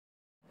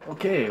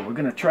Okay, we're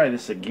gonna try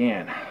this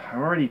again. I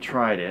already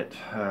tried it.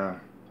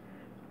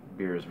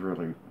 Beer is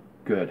really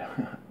good.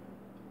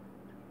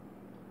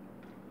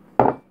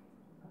 I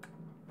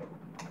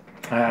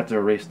had to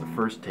erase the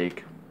first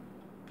take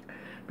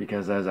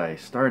because as I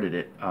started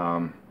it,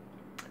 the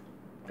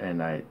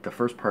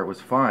first part was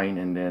fine,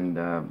 and then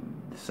the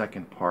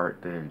second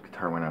part, the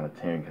guitar went out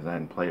of tune because I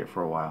hadn't played it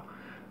for a while.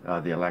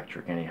 The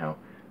electric, anyhow.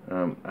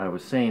 I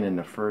was saying in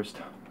the first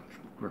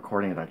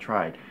recording that I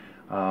tried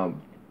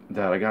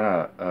that I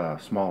got a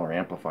smaller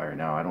amplifier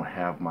now. I don't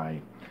have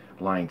my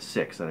line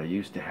 6 that I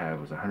used to have.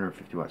 It was a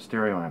 150 watt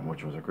stereo amp,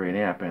 which was a great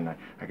amp, and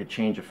I could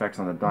change effects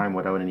on the dime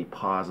without any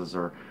pauses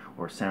or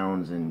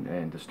sounds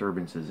and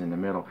disturbances in the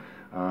middle.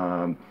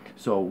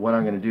 So what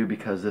I'm going to do,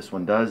 because this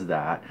one does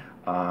that,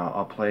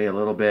 I'll play a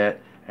little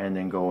bit and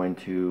then go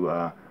into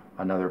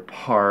another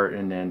part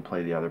and then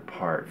play the other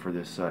part for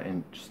this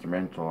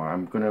instrumental.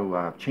 I'm going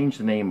to change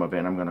the name of it.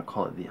 I'm going to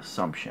call it The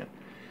Assumption.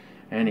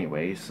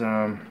 Anyways,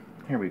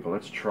 here we go.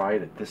 Let's try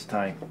it this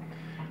time.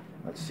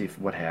 Let's see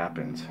what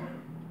happens.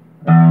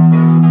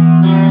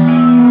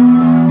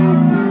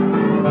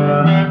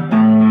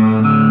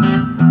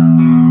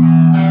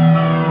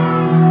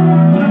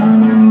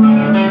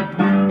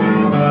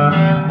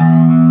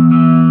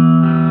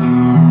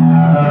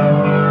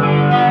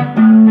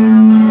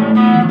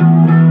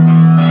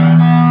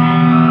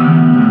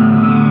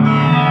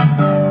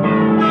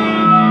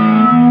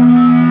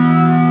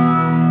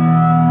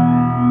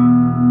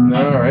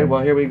 Alright,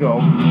 well, here we go.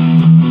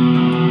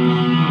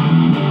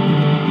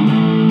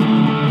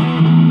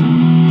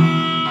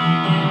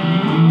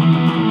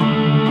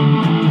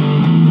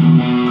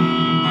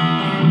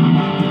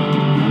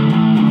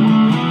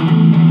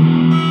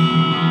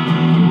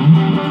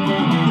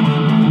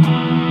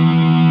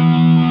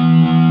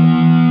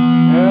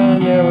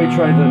 And then we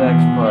try the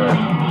next part.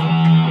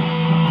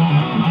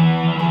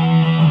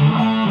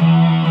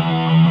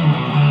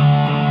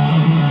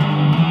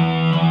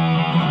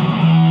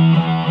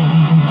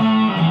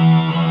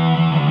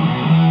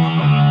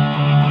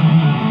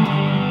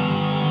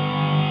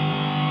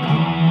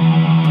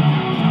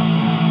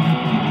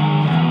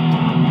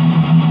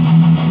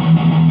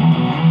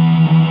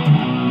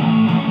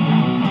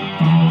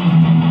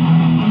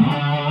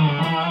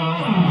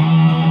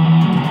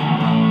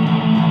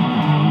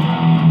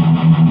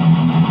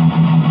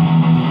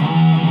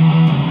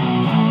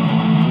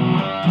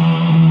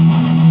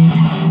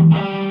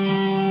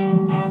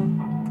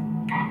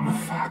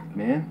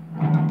 Man,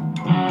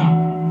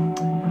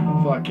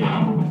 fuck it.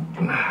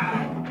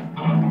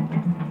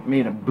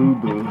 Made a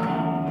boo-boo.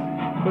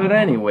 But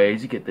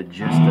anyways, you get the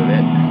gist of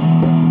it.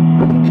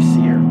 Let me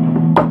see here.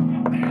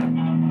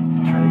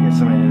 Try to get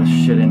some of this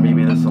shit in.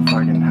 Maybe this will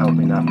fucking help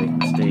me not make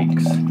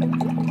mistakes.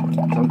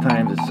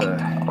 Sometimes it's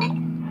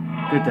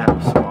good to have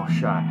a small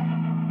shot.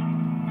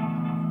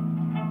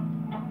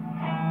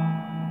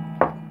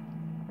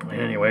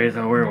 Anyways,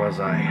 where was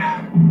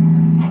I?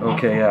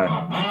 Okay,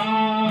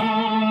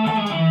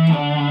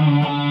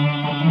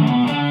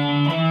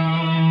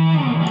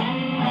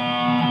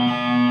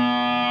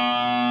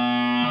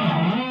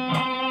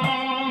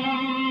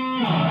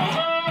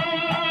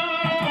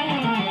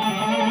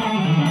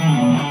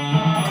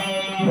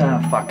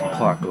 fucking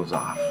clock goes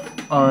off.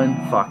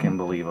 Unfucking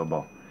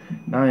believable.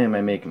 Not only am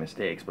I making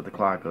mistakes, but the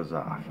clock goes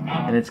off.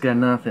 And it's got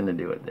nothing to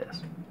do with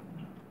this.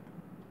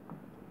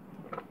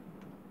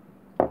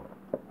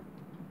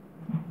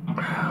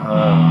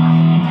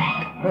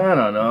 I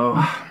don't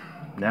know.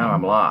 Now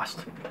I'm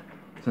lost,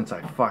 since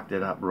I fucked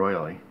it up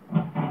royally.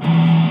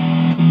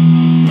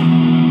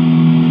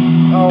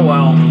 Oh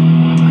well.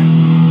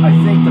 I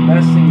think the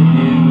best thing to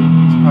do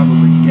is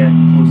probably get